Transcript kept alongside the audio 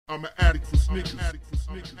I'm an addict for sneakers.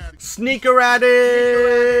 Sneaker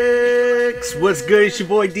addicts! What's good? It's your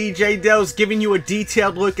boy DJ Delz giving you a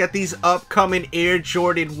detailed look at these upcoming Air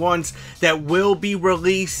Jordan 1s that will be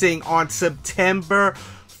releasing on September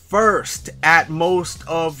 1st at most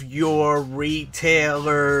of your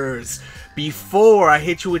retailers. Before I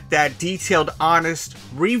hit you with that detailed, honest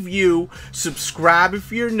review, subscribe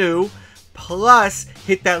if you're new. Plus,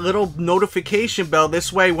 hit that little notification bell.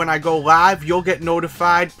 This way, when I go live, you'll get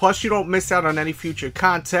notified. Plus, you don't miss out on any future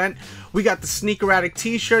content. We got the Sneaker Addict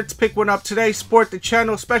t-shirts. Pick one up today. Support the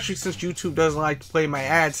channel, especially since YouTube doesn't like to play my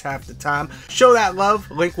ads half the time. Show that love.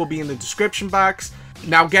 Link will be in the description box.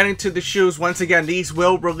 Now, getting to the shoes. Once again, these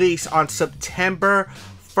will release on September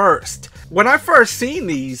 1st. When I first seen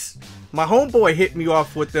these, my homeboy hit me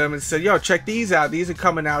off with them and said, yo, check these out. These are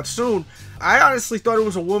coming out soon. I honestly thought it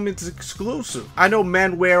was a woman's exclusive. I know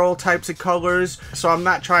men wear all types of colors, so I'm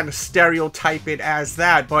not trying to stereotype it as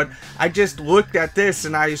that, but I just looked at this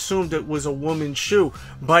and I assumed it was a woman's shoe.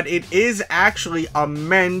 But it is actually a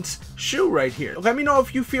men's shoe right here. Let me know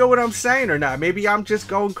if you feel what I'm saying or not. Maybe I'm just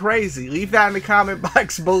going crazy. Leave that in the comment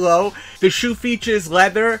box below. The shoe features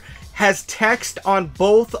leather, has text on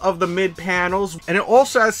both of the mid panels, and it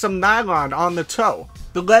also has some nylon on the toe.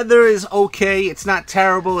 The leather is okay. It's not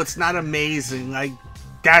terrible. It's not amazing. Like,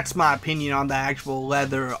 that's my opinion on the actual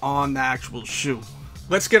leather on the actual shoe.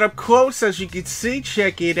 Let's get up close. As you can see,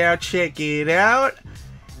 check it out, check it out.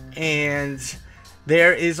 And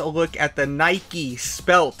there is a look at the Nike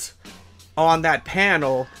spelt on that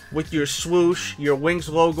panel with your swoosh, your Wings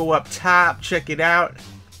logo up top. Check it out.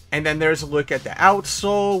 And then there's a look at the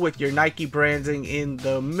outsole with your Nike branding in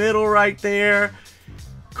the middle right there.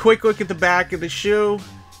 Quick look at the back of the shoe,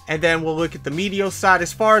 and then we'll look at the medial side.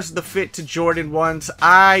 As far as the fit to Jordan 1s,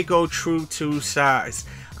 I go true to size.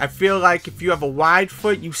 I feel like if you have a wide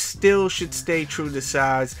foot, you still should stay true to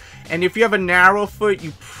size. And if you have a narrow foot,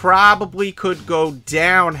 you probably could go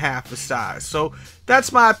down half a size. So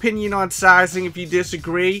that's my opinion on sizing. If you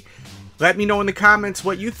disagree, let me know in the comments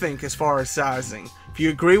what you think as far as sizing. If you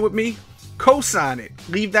agree with me, co-sign it.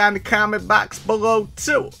 Leave that in the comment box below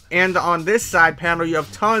too. And on this side panel, you have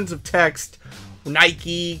tons of text.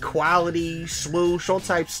 Nike, quality, swoosh, all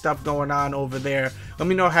types of stuff going on over there. Let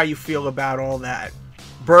me know how you feel about all that.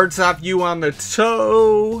 Bird's eye view on the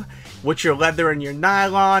toe with your leather and your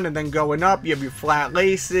nylon. And then going up, you have your flat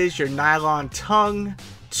laces, your nylon tongue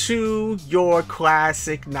to your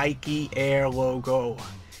classic Nike Air logo.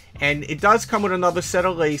 And it does come with another set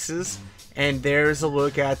of laces. And there's a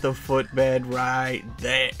look at the footbed right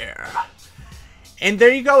there. And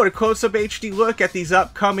there you go, a close-up HD look at these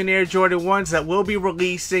upcoming Air Jordan 1s that will be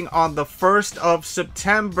releasing on the 1st of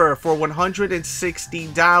September for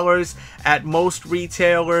 $160 at most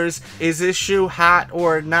retailers. Is this shoe hot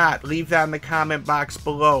or not? Leave that in the comment box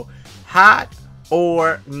below. Hot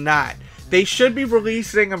or not? They should be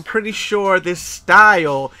releasing, I'm pretty sure, this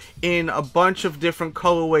style in a bunch of different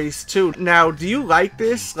colorways too. Now, do you like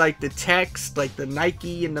this? Like the text, like the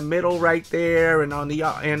Nike in the middle right there, and on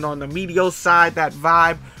the medial side, that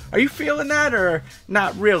vibe. Are you feeling that or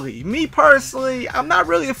not really? Me personally, I'm not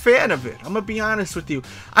really a fan of it. I'm gonna be honest with you.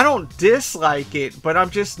 I don't dislike it, but I'm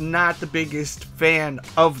just not the biggest fan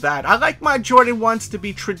of that. I like my Jordan 1s to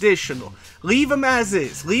be traditional. Leave them as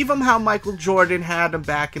is. Leave them how Michael Jordan had them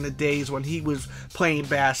back in the days when he was playing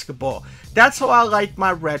basketball. That's how I like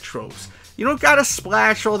my retros. You don't gotta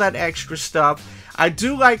splash all that extra stuff. I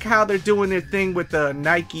do like how they're doing their thing with the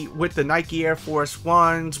Nike Air Force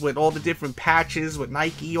 1s, with all the different patches with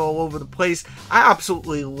Nike all over the place. I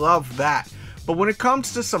absolutely love that. But when it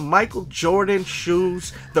comes to some Michael Jordan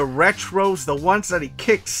shoes, the retros, the ones that he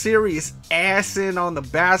kicked serious ass in on the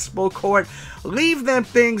basketball court, leave them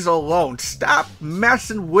things alone. Stop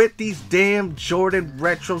messing with these damn Jordan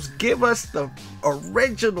retros. Give us the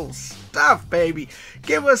original stuff, baby.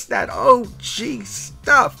 Give us that OG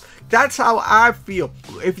stuff. That's how I feel.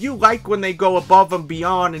 If you like when they go above and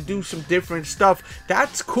beyond and do some different stuff,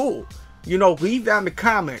 that's cool. You know, leave that in the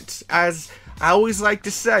comments. As I always like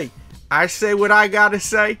to say, I say what I gotta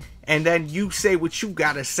say, and then you say what you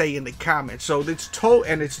gotta say in the comments. So it's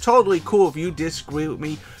totally cool if you disagree with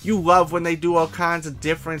me. You love when they do all kinds of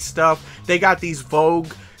different stuff. They got these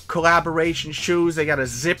Vogue collaboration shoes. They got a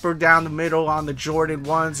zipper down the middle on the Jordan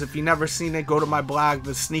 1s. If you've never seen it, go to my blog,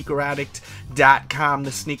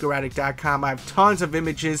 thesneakeraddict.com. I have tons of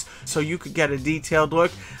images so you could get a detailed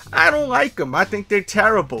look. I don't like them. I think they're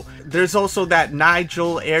terrible. There's also that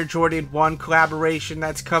Nigel Air Jordan 1 collaboration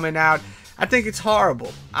that's coming out. I think it's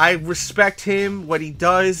horrible. I respect him, what he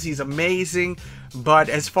does. He's amazing. But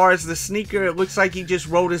as far as the sneaker, it looks like he just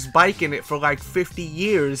rode his bike in it for like 50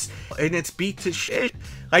 years and it's beat to shit.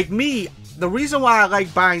 Like me, the reason why I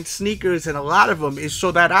like buying sneakers, and a lot of them, is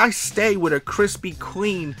so that I stay with a crispy,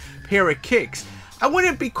 clean pair of kicks. I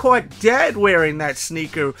wouldn't be caught dead wearing that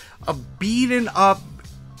sneaker, a beaten up,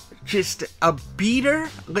 just a beater.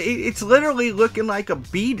 It's literally looking like a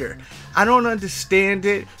beater. I don't understand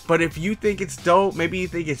it, but if you think it's dope, maybe you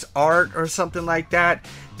think it's art or something like that,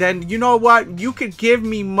 then you know what? You could give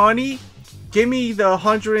me money. Give me the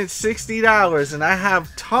 $160 and I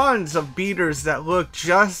have tons of beaters that look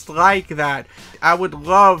just like that. I would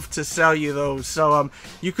love to sell you those. So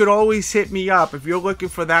you could always hit me up. If you're looking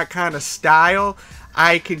for that kind of style,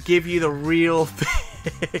 I could give you the real thing.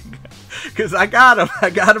 Because I got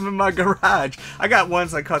them in my garage. I got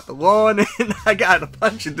ones I cut the lawn in. I got a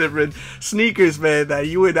bunch of different sneakers, man, that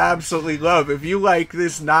you would absolutely love. If you like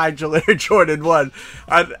this Nigel Air Jordan 1,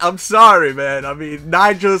 I'm sorry, man. I mean,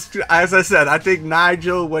 Nigel's, as I said, I think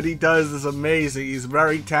Nigel, what he does is amazing. He's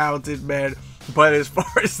very talented, man. But as far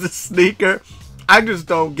as the sneaker, I just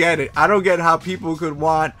don't get it. I don't get how people could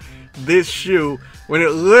want this shoe when it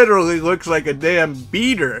literally looks like a damn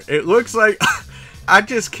beater. It looks like... I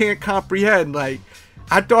just can't comprehend. Like,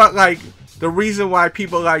 I thought, like, the reason why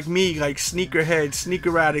people like me, like sneakerheads,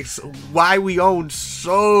 sneaker addicts, why we own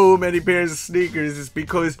so many pairs of sneakers is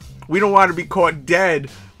because we don't want to be caught dead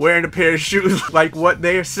wearing a pair of shoes like what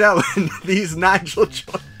they're selling, these Nigel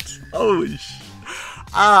joints. Holy shit.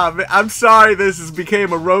 I'm sorry this has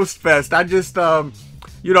became a roast fest. I just,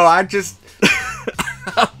 you know, I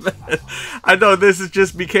know this has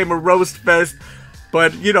just became a roast fest.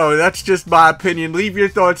 But, you know, that's just my opinion. Leave your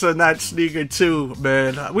thoughts on that sneaker too,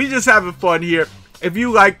 man. We just having fun here. If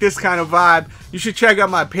you like this kind of vibe, you should check out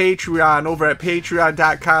my Patreon over at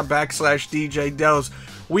patreon.com/DJ Delz.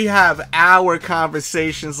 We have hour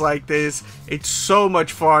conversations like this. It's so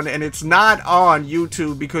much fun, and it's not on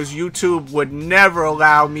YouTube because YouTube would never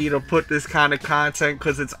allow me to put this kind of content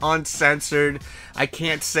because it's uncensored. I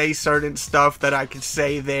can't say certain stuff that I can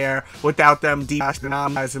say there without them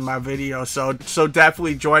demonetizing my video. So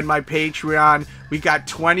definitely join my Patreon. We got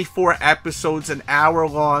 24 episodes, an hour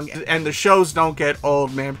long, and the shows don't get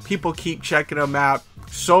old, man. People keep checking them out.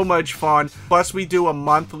 So much fun. Plus we do a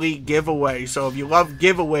monthly giveaway. So if you love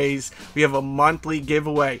giveaways, we have a monthly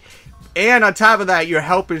giveaway. And on top of that, you're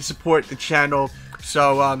helping support the channel.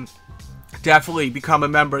 So definitely become a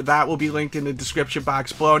member. That will be linked in the description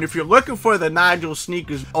box below. And if you're looking for the Nigel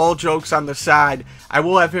sneakers, all jokes on the side, I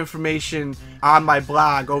will have information on my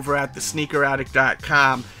blog over at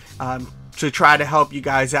thesneakeraddict.com to try to help you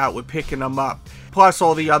guys out with picking them up. Plus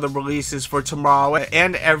all the other releases for tomorrow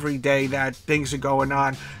and every day that things are going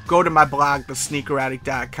on. Go to my blog,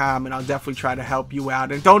 thesneakeraddict.com, and I'll definitely try to help you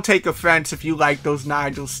out. And don't take offense if you like those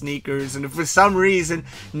Nigel sneakers. And if for some reason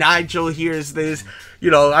Nigel hears this,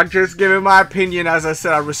 you know, I'm just giving my opinion. As I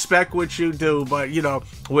said, I respect what you do. But, you know,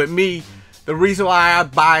 with me, the reason why I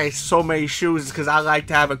buy so many shoes is because I like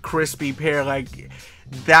to have a crispy pair. Like,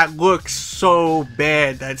 that looks so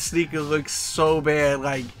bad. That sneaker looks so bad.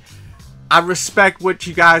 Like, I respect what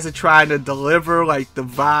you guys are trying to deliver, like the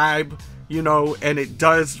vibe, you know, and it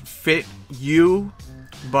does fit you.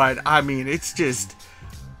 But, I mean, it's just,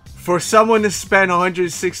 for someone to spend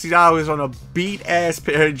 $160 on a beat-ass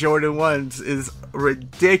pair of Jordan 1s is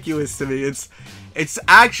ridiculous to me. It's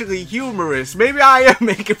actually humorous. Maybe I am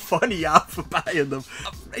making fun of y'all for buying them.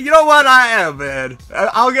 You know what? I am, man.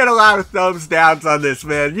 I'll get a lot of thumbs downs on this,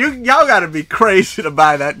 man. Y'all gotta be crazy to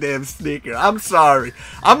buy that damn sneaker. I'm sorry.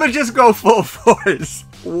 I'm gonna just go full force.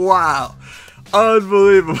 Wow.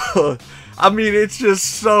 Unbelievable. I mean, it's just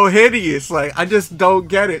so hideous. Like, I just don't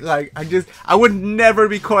get it. Like, I would never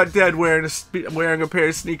be caught dead wearing a pair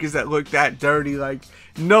of sneakers that look that dirty. Like,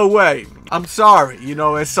 no way. I'm sorry. You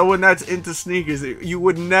know, as someone that's into sneakers, you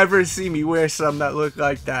would never see me wear something that looked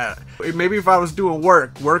like that. Maybe if I was doing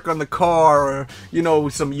work on the car, or, you know,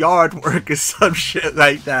 some yard work or some shit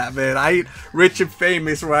like that, man. I ain't rich and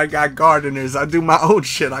famous where I got gardeners. I do my own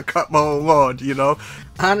shit. I cut my own lawn, you know.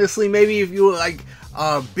 Honestly, maybe if you were like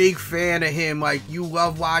a big fan of him, like you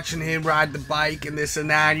love watching him ride the bike and this and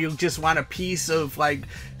that, and you just want a piece of like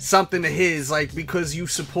something of his, like because you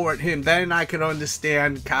support him, then I can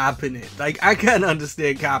understand copping it. Like, I can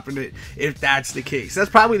understand copping it if that's the case. That's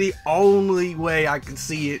probably the only way I can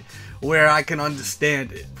see it where I can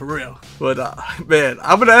understand it, for real. But man,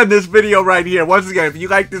 I'm gonna end this video right here. Once again, if you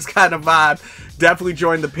like this kind of vibe, definitely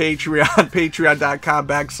join the Patreon,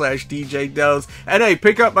 patreon.com/DJ Delz. And hey,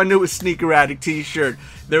 pick up my newest Sneaker Addict t-shirt.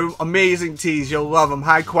 They're amazing tees. You'll love them.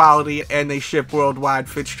 High quality, and they ship worldwide.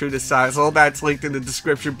 Fits true to size. All that's linked in the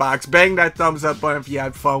description box. Bang that thumbs up button if you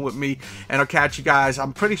had fun with me, and I'll catch you guys,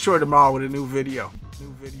 I'm pretty sure, tomorrow with a new video.